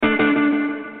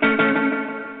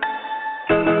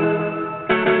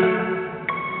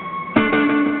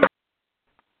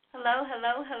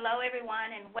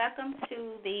everyone, and welcome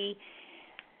to the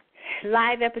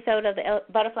live episode of the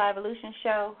Butterfly Evolution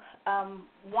Show.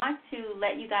 Want to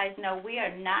let you guys know we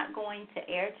are not going to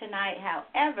air tonight.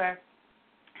 However,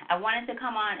 I wanted to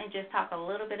come on and just talk a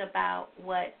little bit about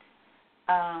what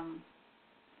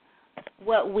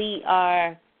we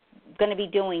are going to be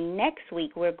doing next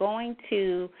week. We're going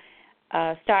to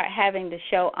start having the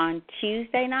show on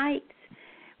Tuesday night,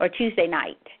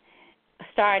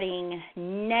 starting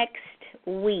next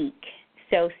week.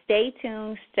 So stay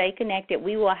tuned, stay connected.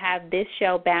 We will have this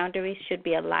show, Boundaries Should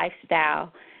Be a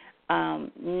Lifestyle,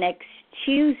 next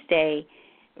Tuesday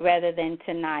rather than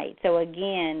tonight. So,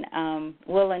 again,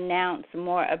 we'll announce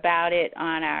more about it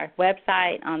on our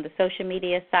website, on the social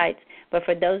media sites. But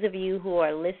for those of you who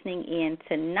are listening in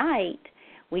tonight,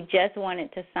 we just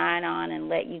wanted to sign on and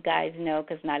let you guys know,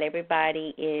 because not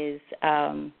everybody is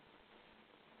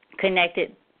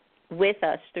connected with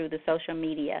us through the social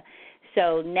media.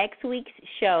 So next week's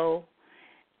show,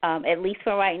 at least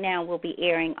for right now, will be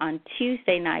airing on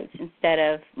Tuesday nights instead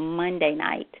of Monday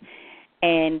night.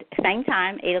 And same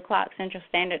time, 8 o'clock Central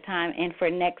Standard Time. And for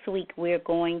next week, we're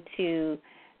going to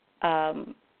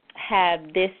have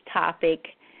this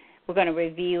topic. We're going to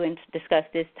review and discuss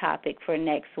this topic for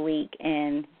next week.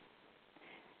 And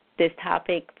this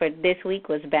topic for this week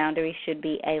was Boundaries Should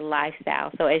Be a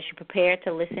Lifestyle. So as you prepare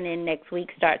to listen in next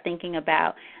week, start thinking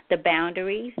about the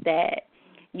boundaries that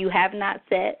you have not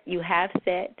set, you have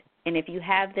set, and if you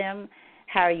have them,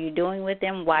 how are you doing with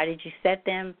them, why did you set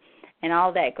them, and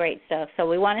all that great stuff. So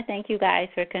we want to thank you guys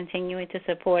for continuing to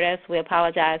support us. We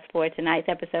apologize for tonight's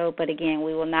episode, but again,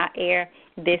 we will not air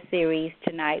this series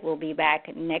tonight. We'll be back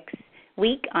next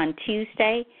week on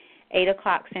Tuesday, 8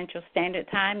 o'clock Central Standard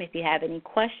Time. If you have any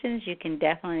questions, you can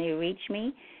definitely reach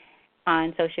me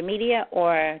on social media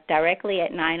or directly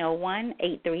at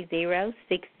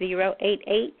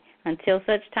 901-830-6088. Until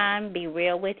such time, be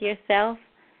real with yourself,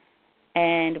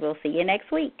 and we'll see you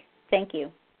next week. Thank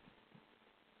you.